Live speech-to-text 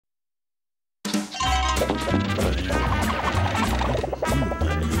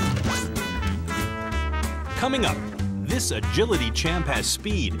Coming up, this agility champ has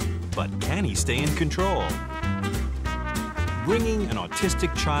speed, but can he stay in control? Bringing an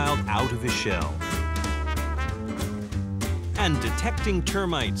autistic child out of his shell. And detecting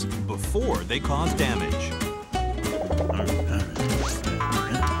termites before they cause damage.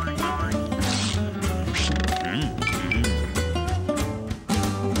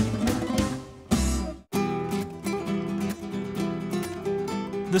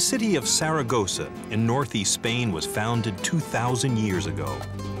 The city of Saragossa in northeast Spain was founded 2,000 years ago.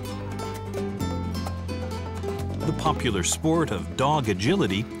 The popular sport of dog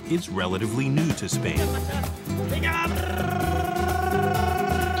agility is relatively new to Spain.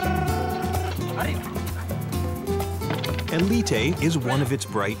 Elite is one of its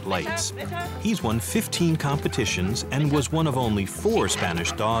bright lights. He's won 15 competitions and was one of only 4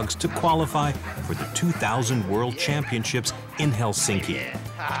 Spanish dogs to qualify for the 2000 World Championships in Helsinki.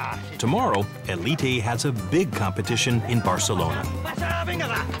 Tomorrow, Elite has a big competition in Barcelona.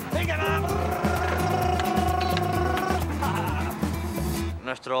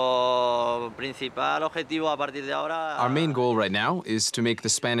 Our main goal right now is to make the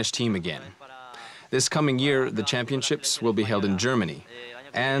Spanish team again. This coming year, the championships will be held in Germany,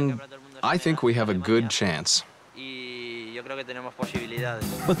 and I think we have a good chance.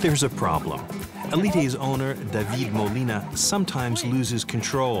 But there's a problem. Elite's owner, David Molina, sometimes loses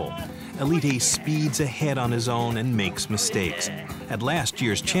control. Elite speeds ahead on his own and makes mistakes. At last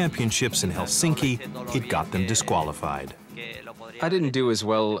year's championships in Helsinki, it got them disqualified. I didn't do as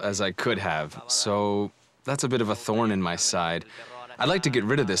well as I could have, so that's a bit of a thorn in my side. I'd like to get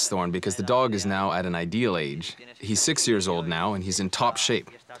rid of this thorn because the dog is now at an ideal age. He's 6 years old now and he's in top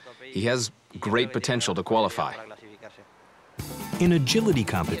shape. He has great potential to qualify. In agility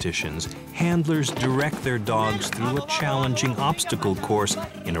competitions, handlers direct their dogs through a challenging obstacle course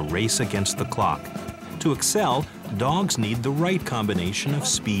in a race against the clock. To excel, dogs need the right combination of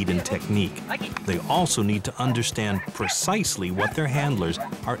speed and technique. They also need to understand precisely what their handlers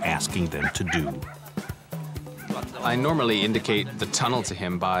are asking them to do. I normally indicate the tunnel to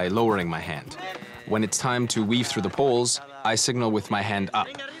him by lowering my hand. When it's time to weave through the poles, I signal with my hand up.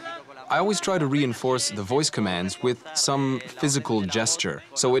 I always try to reinforce the voice commands with some physical gesture,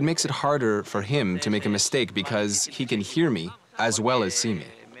 so it makes it harder for him to make a mistake because he can hear me as well as see me.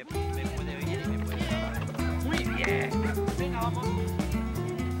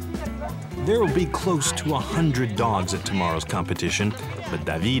 There will be close to 100 dogs at tomorrow's competition, but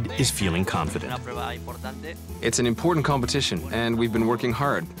David is feeling confident. It's an important competition, and we've been working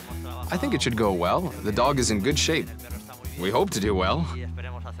hard. I think it should go well. The dog is in good shape. We hope to do well.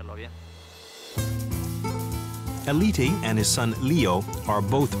 Elite and his son Leo are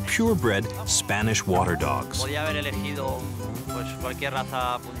both purebred Spanish water dogs. I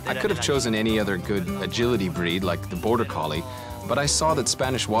could have chosen any other good agility breed like the Border Collie, but I saw that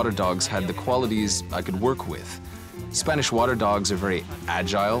Spanish water dogs had the qualities I could work with. Spanish water dogs are very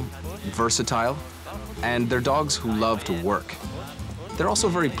agile, versatile, and they're dogs who love to work. They're also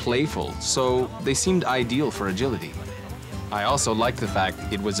very playful, so they seemed ideal for agility. I also liked the fact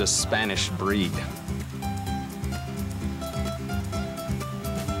it was a Spanish breed.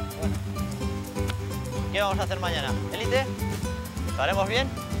 ¿Qué vamos a hacer mañana? ¿Elite? ¿Lo haremos bien?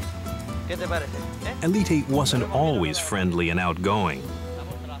 ¿Qué te parece? Elite wasn't always friendly and outgoing.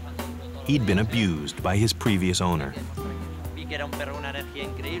 He'd been abused by his previous owner.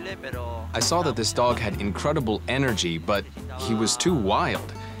 I saw that this dog had incredible energy, but he was too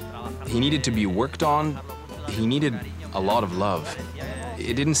wild. He needed to be worked on. He needed a lot of love.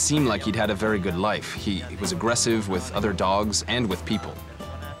 It didn't seem like he'd had a very good life. He was aggressive with other dogs and with people.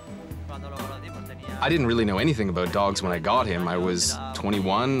 I didn't really know anything about dogs when I got him. I was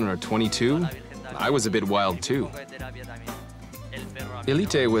 21 or 22. I was a bit wild too.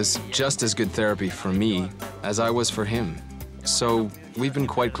 Elite was just as good therapy for me as I was for him. So we've been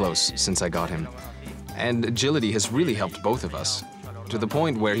quite close since I got him. And agility has really helped both of us, to the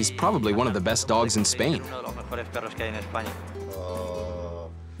point where he's probably one of the best dogs in Spain.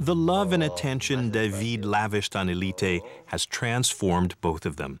 The love and attention David lavished on Elite has transformed both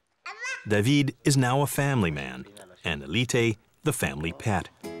of them. David is now a family man, and Elite the family pet.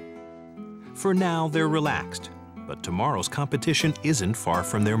 For now, they're relaxed, but tomorrow's competition isn't far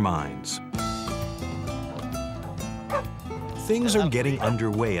from their minds. Things are getting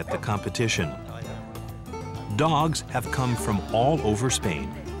underway at the competition. Dogs have come from all over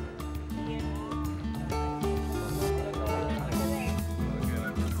Spain.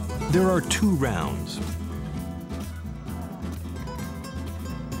 There are 2 rounds.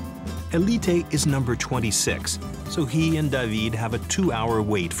 Elite is number 26, so he and David have a 2-hour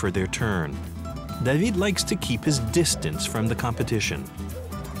wait for their turn. David likes to keep his distance from the competition.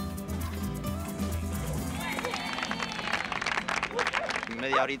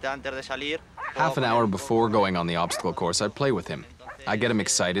 Half an hour before going on the obstacle course, I play with him. I get him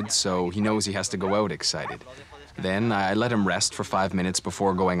excited, so he knows he has to go out excited. Then I let him rest for 5 minutes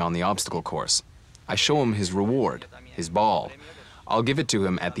before going on the obstacle course. I show him his reward, his ball. I'll give it to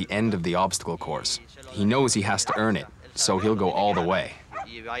him at the end of the obstacle course. He knows he has to earn it, so he'll go all the way.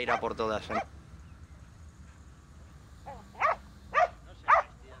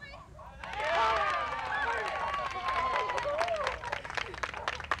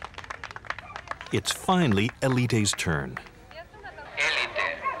 It's finally Elite's turn. Élite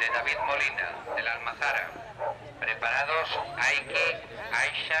de David Molina, de la Almazara. Preparados, Aiki,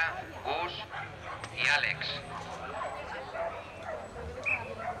 Aisha, Gus y Alex.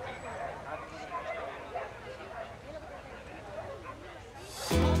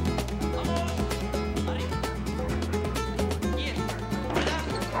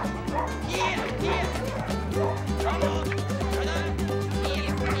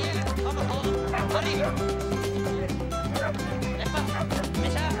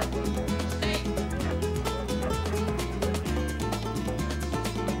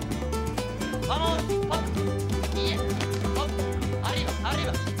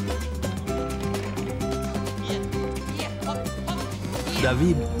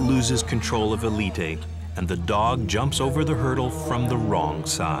 David loses control of Elite, and the dog jumps over the hurdle from the wrong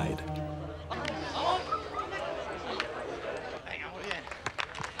side.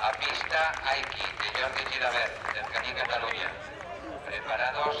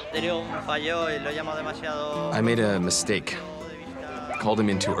 I made a mistake. Called him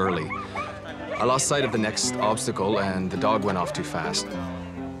in too early. I lost sight of the next obstacle and the dog went off too fast.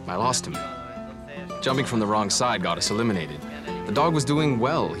 I lost him. Jumping from the wrong side got us eliminated. The dog was doing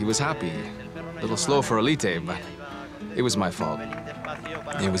well. He was happy. A little slow for Elite, but it was my fault.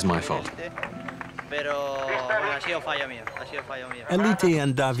 It was my fault. Elite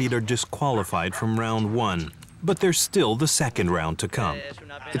and David are disqualified from round 1, but there's still the second round to come.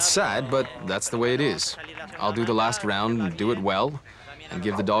 It's sad, but that's the way it is. I'll do the last round and do it well and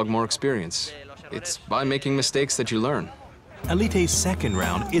give the dog more experience. It's by making mistakes that you learn. Elite's second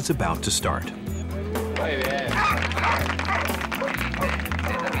round is about to start.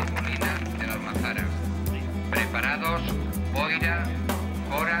 Preparados, Boira,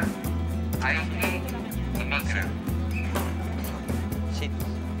 Cora, Aiki y Micra.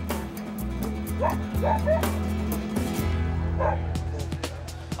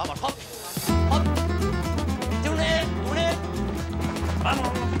 Vamos, hop, hop. Túnel, túnel. Vamos.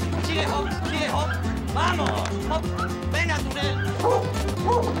 Sigue hop, sigue hop. Vamos, hop. Venga, túnel.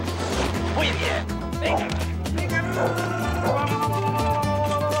 Muy bien. Venga.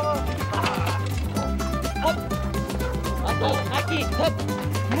 Hop. Vamos, aquí, hop.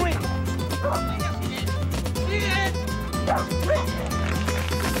 Muy bien. Sigue.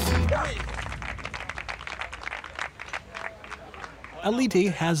 Elite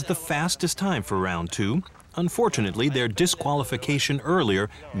has the fastest time for round 2. Unfortunately, their disqualification earlier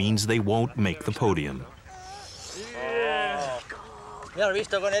means they won't make the podium. ¿Ya lo has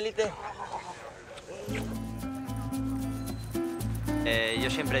visto con Elite?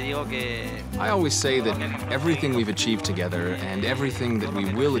 I always say that everything we've achieved together and everything that we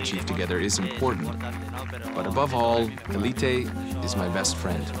will achieve together is important. But above all, Elite is my best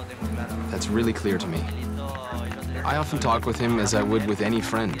friend. That's really clear to me. I often talk with him as I would with any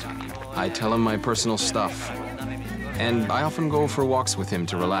friend. I tell him my personal stuff. And I often go for walks with him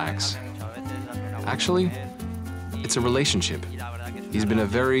to relax. Actually, it's a relationship. He's been a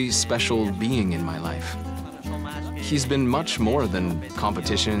very special being in my life. He's been much more than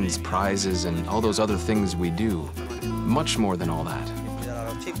competitions, prizes, and all those other things we do. Much more than all that.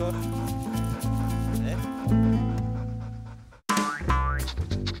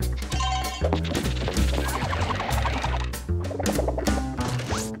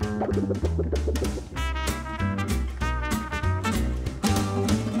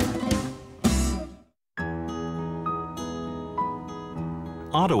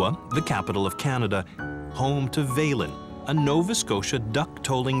 Ottawa, the capital of Canada, home to Valen, a Nova Scotia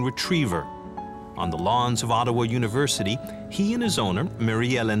duck-tolling retriever. On the lawns of Ottawa University, he and his owner,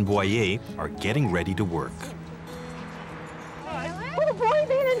 Marie-Hélène Boyer, are getting ready to work. Oh boy,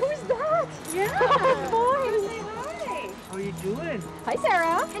 Valen, who's that? Yeah. Oh boy. Hi. How are you doing? Hi,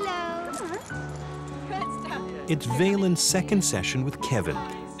 Sarah. Hello. Good stuff. It's Valen's second session with Kevin,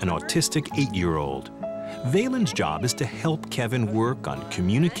 an autistic 8-year-old. Valen's job is to help Kevin work on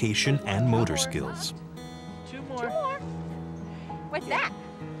communication and motor skills. Two more. What's that?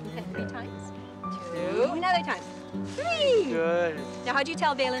 3 times. 2. Another time. 3. Good. Now, how do you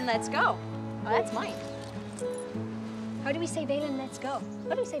tell Valen, let's go? Oh, that's mine. How do we say, Valen, let's go?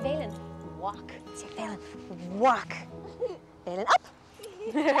 How do we say, Valen? Walk. Say, Valen, walk. Valen, up.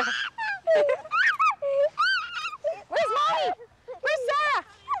 Where's Mommy? Where's Sarah?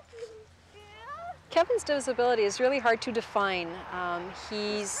 Kevin's disability is really hard to define.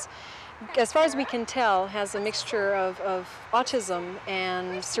 He's, as far as we can tell, has a mixture of autism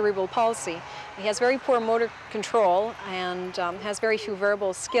and cerebral palsy. He has very poor motor control and has very few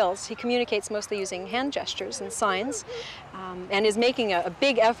verbal skills. He communicates mostly using hand gestures and signs, and is making a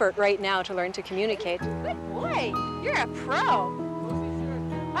big effort right now to learn to communicate. Good boy. You're a pro.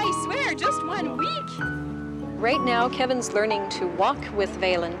 I swear, just 1 week. Right now, Kevin's learning to walk with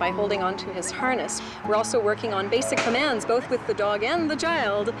Valen by holding onto his harness. We're also working on basic commands, both with the dog and the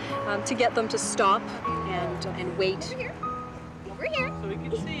child, to get them to stop and wait. Over here. So we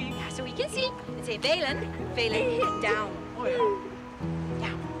can see. Yeah, so we can see. And say, Valen, Valen, down. Oh, yeah.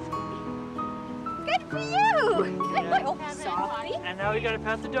 Down. Good for you. Good boy. Oh, softly. And now we gotta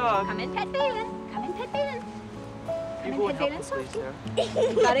pat the dog. Come and pet Valen. Come and pet Valen. You go and help us, please, Sarah.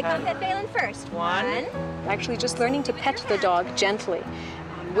 Gotta come pet Valen first. 1. Actually, just learning to pet the dog gently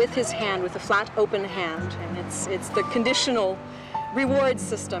with his hand, with a flat, open hand. And it's the conditional reward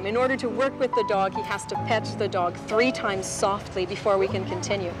system. In order to work with the dog, he has to pet the dog 3 times softly before we can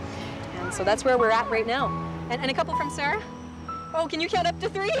continue. And so that's where we're at right now. And a couple from Sarah? Oh, can you count up to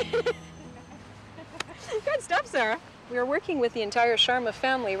 3? Good stuff, Sarah. We're working with the entire Sharma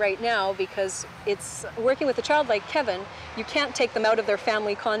family right now because it's working with a child like Kevin, you can't take them out of their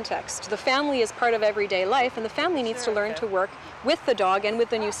family context. The family is part of everyday life, and the family needs to learn to work with the dog and with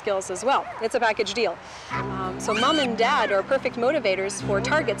the new skills as well. It's a package deal. So mom and dad are perfect motivators for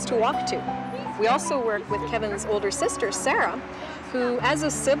targets to walk to. We also work with Kevin's older sister, Sarah, who as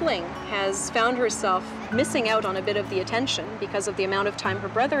a sibling has found herself missing out on a bit of the attention because of the amount of time her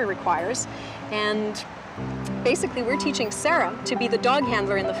brother requires. And basically, we're teaching Sarah to be the dog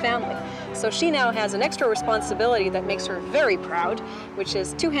handler in the family. So she now has an extra responsibility that makes her very proud, which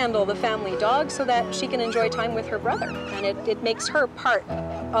is to handle the family dog so that she can enjoy time with her brother. And it makes her part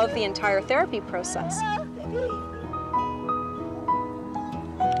of the entire therapy process.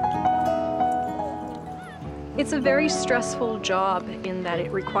 It's a very stressful job in that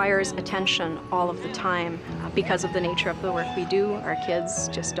it requires attention all of the time. Because of the nature of the work we do, our kids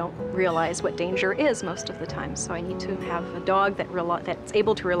just don't realize what danger is most of the time. So I need to have a dog that's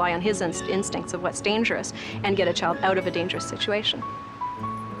able to rely on his instincts of what's dangerous and get a child out of a dangerous situation.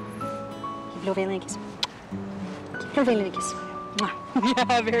 Blow Valen a kiss. Blow Valen a kiss.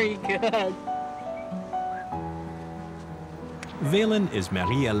 Yeah, very good. Valen is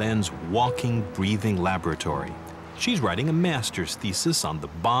Marie-Hélène's walking, breathing laboratory. She's writing a master's thesis on the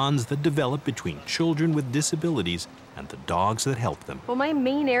bonds that develop between children with disabilities and the dogs that help them. Well, my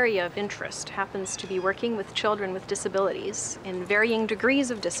main area of interest happens to be working with children with disabilities in varying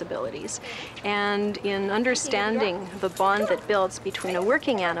degrees of disabilities and in understanding the bond that builds between a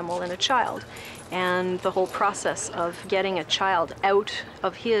working animal and a child, and the whole process of getting a child out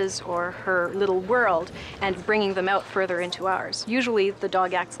of his or her little world and bringing them out further into ours. Usually the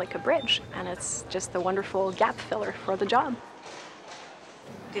dog acts like a bridge, and it's just the wonderful gap filler for the job.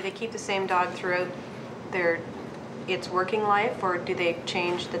 Do they keep the same dog throughout its working life, or do they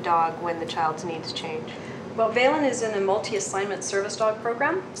change the dog when the child's needs change? Well, Valen is in a multi-assignment service dog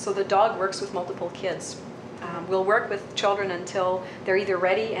program, so the dog works with multiple kids. We'll work with children until they're either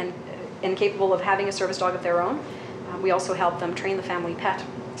ready and capable of having a service dog of their own. We also help them train the family pet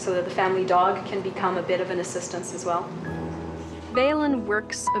so that the family dog can become a bit of an assistance as well. Valen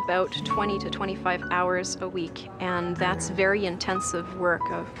works about 20 to 25 hours a week, and that's very intensive work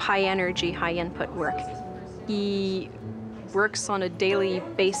of high energy, high input work. He works on a daily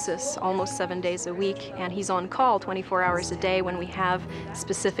basis, almost 7 days a week, and he's on call 24 hours a day when we have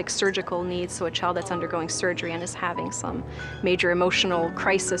specific surgical needs, so a child that's undergoing surgery and is having some major emotional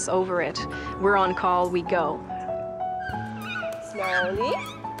crisis over it. We're on call, we go. Slowly.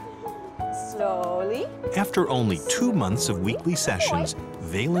 Slowly. After only 2 months of weekly sessions,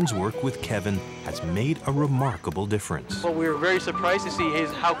 Valen's work with Kevin has made a remarkable difference. Well, we were very surprised to see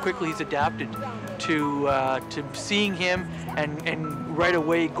how quickly he's adapted to seeing him and right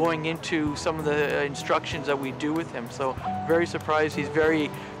away going into some of the instructions that we do with him. So very surprised. He's very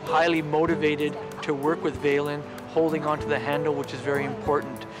highly motivated to work with Valen, holding onto the handle, which is very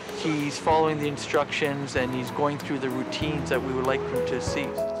important. He's following the instructions and he's going through the routines that we would like him to see.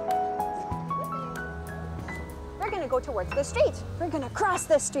 towards the street. We're gonna cross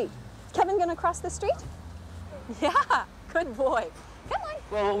the street. Kevin gonna cross the street? Yeah, good boy. Come on.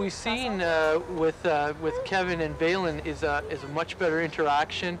 Well, what we've seen with Kevin and Valen is a much better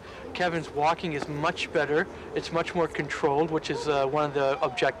interaction. Kevin's walking is much better. It's much more controlled, which is one of the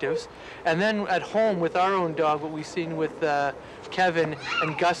objectives. And then at home with our own dog, what we've seen with Kevin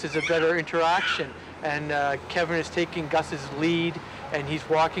and Gus is a better interaction. And Kevin is taking Gus's lead, and he's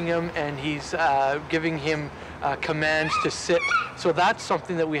walking him, and he's giving him commands to sit. So that's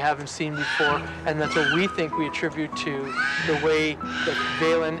something that we haven't seen before, and that's what we think we attribute to the way that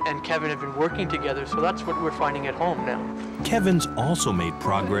Valen and Kevin have been working together. So that's what we're finding at home now. Kevin's also made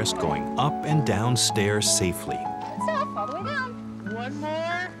progress going up and down stairs safely. Good stuff, all the way down. One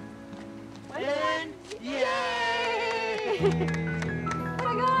more. And yay!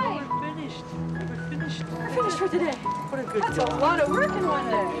 What a guy. We're finished. We're finished. We're finished for today. What a good That's dog. a lot of work in one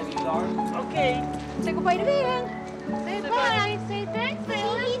day. Okay. Say goodbye to Valen. Say bye. Say thanks,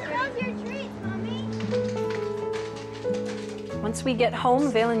 Valen. He smells your treats, Mommy. Once we get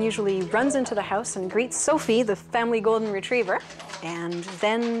home, Valen usually runs into the house and greets Sophie, the family golden retriever, and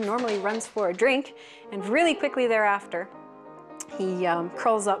then normally runs for a drink, and really quickly thereafter, he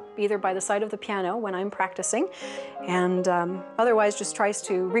curls up either by the side of the piano when I'm practicing, and otherwise just tries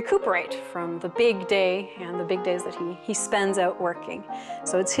to recuperate from the big day and the big days that he spends out working.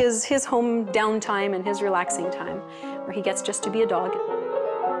 So it's his home downtime and his relaxing time, where he gets just to be a dog.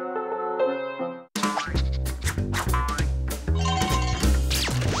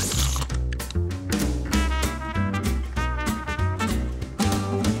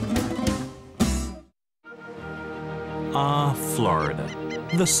 Ah, Florida,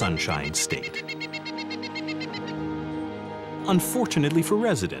 the Sunshine State. Unfortunately for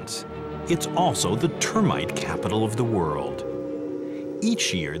residents, it's also the termite capital of the world.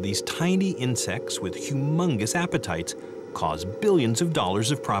 Each year, these tiny insects with humongous appetites cause billions of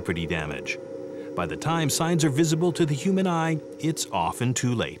dollars of property damage. By the time signs are visible to the human eye, it's often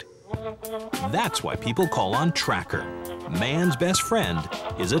too late. That's why people call on Tracker. Man's best friend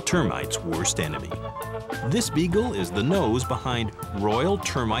is a termite's worst enemy. This beagle is the nose behind Royal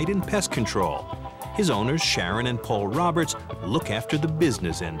Termite and Pest Control. His owners, Sharon and Paul Roberts, look after the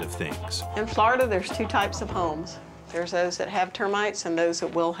business end of things. In Florida, there's two types of homes. There's those that have termites and those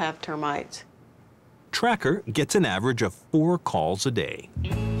that will have termites. Tracker gets an average of 4 calls a day.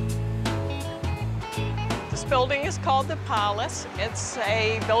 This building is called the Palace. It's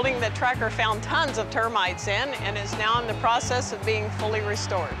a building that Tracker found tons of termites in and is now in the process of being fully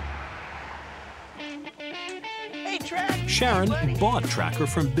restored. Sharon bought Tracker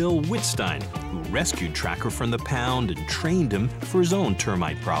from Bill Wittstein, who rescued Tracker from the pound and trained him for his own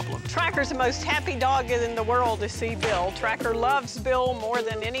termite problem. Tracker's the most happy dog in the world to see Bill. Tracker loves Bill more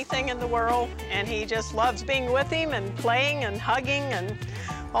than anything in the world, and he just loves being with him and playing and hugging and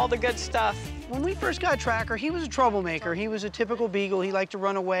all the good stuff. When we first got Tracker, he was a troublemaker. He was a typical beagle. He liked to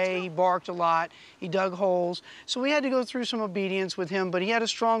run away. He barked a lot. He dug holes. So we had to go through some obedience with him, but he had a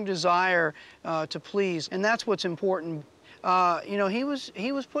strong desire to please, and that's what's important. You know, he was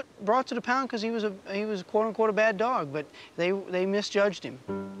brought to the pound because he was quote unquote a bad dog, but they misjudged him.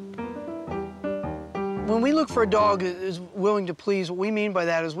 When we look for a dog that is willing to please, what we mean by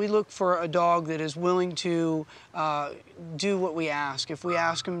that is we look for a dog that is willing to do what we ask. If we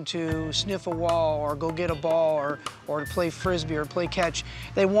ask them to sniff a wall or go get a ball or to play frisbee or play catch,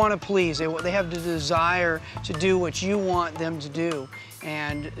 they want to please. They have the desire to do what you want them to do.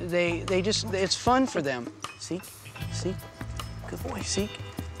 And it's fun for them. Seek, seek, good boy, seek.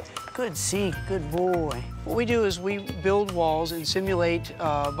 Good, seek, good boy. What we do is we build walls and simulate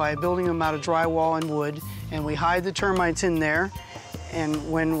by building them out of drywall and wood, and we hide the termites in there.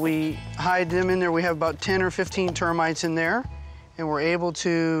 And when we hide them in there, we have about 10 or 15 termites in there, and we're able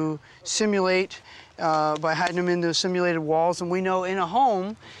to simulate by hiding them in the simulated walls. And we know in a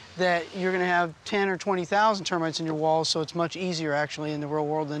home that you're going to have 10 or 20,000 termites in your walls, so it's much easier actually in the real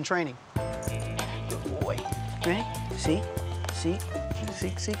world than training. Good boy. Ready? See? See?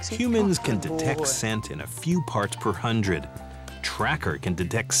 Seek, seek, seek. Humans can Good detect boy. scent in a few parts per 100. Tracker can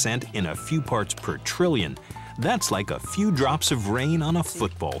detect scent in a few parts per trillion. That's like a few drops of rain on a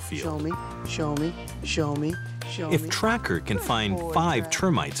football Show field. me, show me, show me, show me. If Tracker can find boy, 5 Tracker.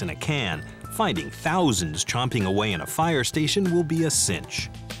 termites in a can, finding thousands chomping away in a fire station will be a cinch.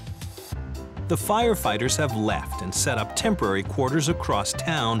 The firefighters have left and set up temporary quarters across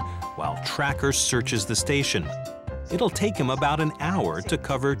town while Tracker searches the station. It'll take him about an hour to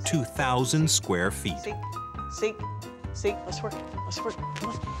cover 2,000 square feet. Seek, seek, seek. Let's work, let's work. Come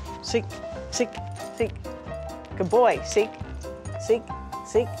on. Seek, seek, seek. Good boy. Seek, seek,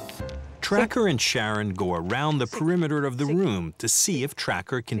 seek. Tracker and Sharon go around the perimeter of the room to see if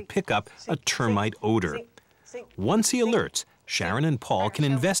Tracker can pick up a termite odor. Once he alerts, Sharon and Paul can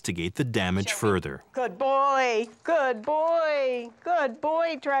investigate the damage further. Good boy, good boy, good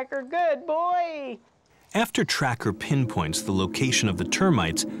boy, Tracker, good boy. After Tracker pinpoints the location of the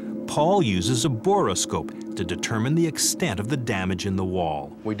termites, Paul uses a borescope to determine the extent of the damage in the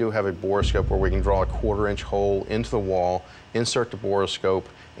wall. We do have a borescope where we can draw a 1/4-inch hole into the wall, insert the borescope,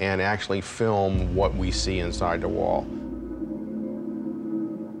 and actually film what we see inside the wall.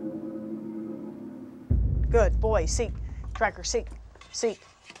 Good boy, seek. Tracker, seek, seek.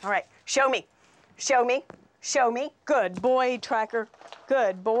 All right, show me, show me, show me. Good boy, Tracker,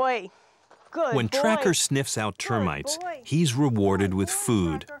 good boy, good When boy. Tracker sniffs out termites, he's rewarded with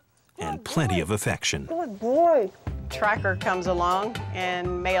food and plenty of affection. Good boy. Tracker comes along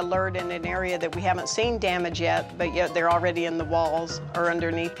and may alert in an area that we haven't seen damage yet, but yet they're already in the walls or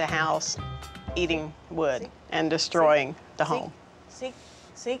underneath the house, eating wood and destroying the home. Seek,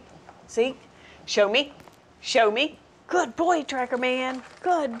 seek, seek. Show me, show me. Good boy, Tracker man.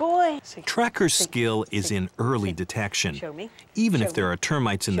 Good boy. Tracker's skill is in early detection. Even if there are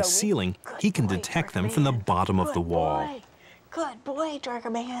termites in the ceiling, he can detect them from the bottom of the wall. Good boy, Tracker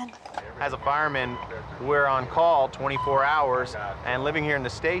man. As a fireman, we're on call 24 hours, and living here in the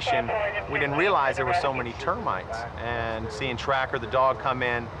station, we didn't realize there were so many termites. And seeing Tracker, the dog, come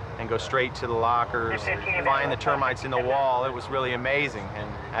in and go straight to the lockers, find the termites in the wall, it was really amazing. And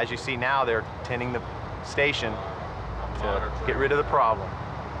as you see now, they're tending the station to get rid of the problem.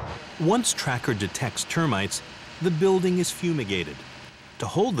 Once Tracker detects termites, the building is fumigated. To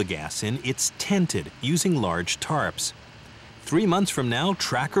hold the gas in, it's tented using large tarps. 3 months from now,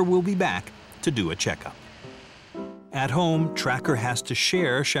 Tracker will be back to do a checkup. At home, Tracker has to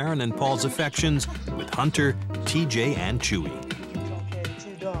share Sharon and Paul's affections with Hunter, TJ, and Chewy.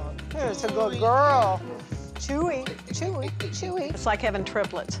 Here's a good girl. Chewy, Chewy, Chewy. It's like having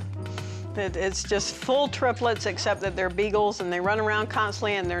triplets. It's just full triplets, except that they're beagles and they run around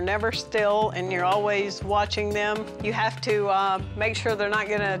constantly and they're never still and you're always watching them. You have to make sure they're not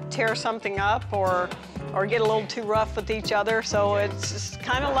gonna tear something up or get a little too rough with each other. So it's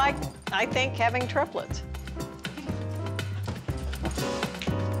kind of like, I think, having triplets.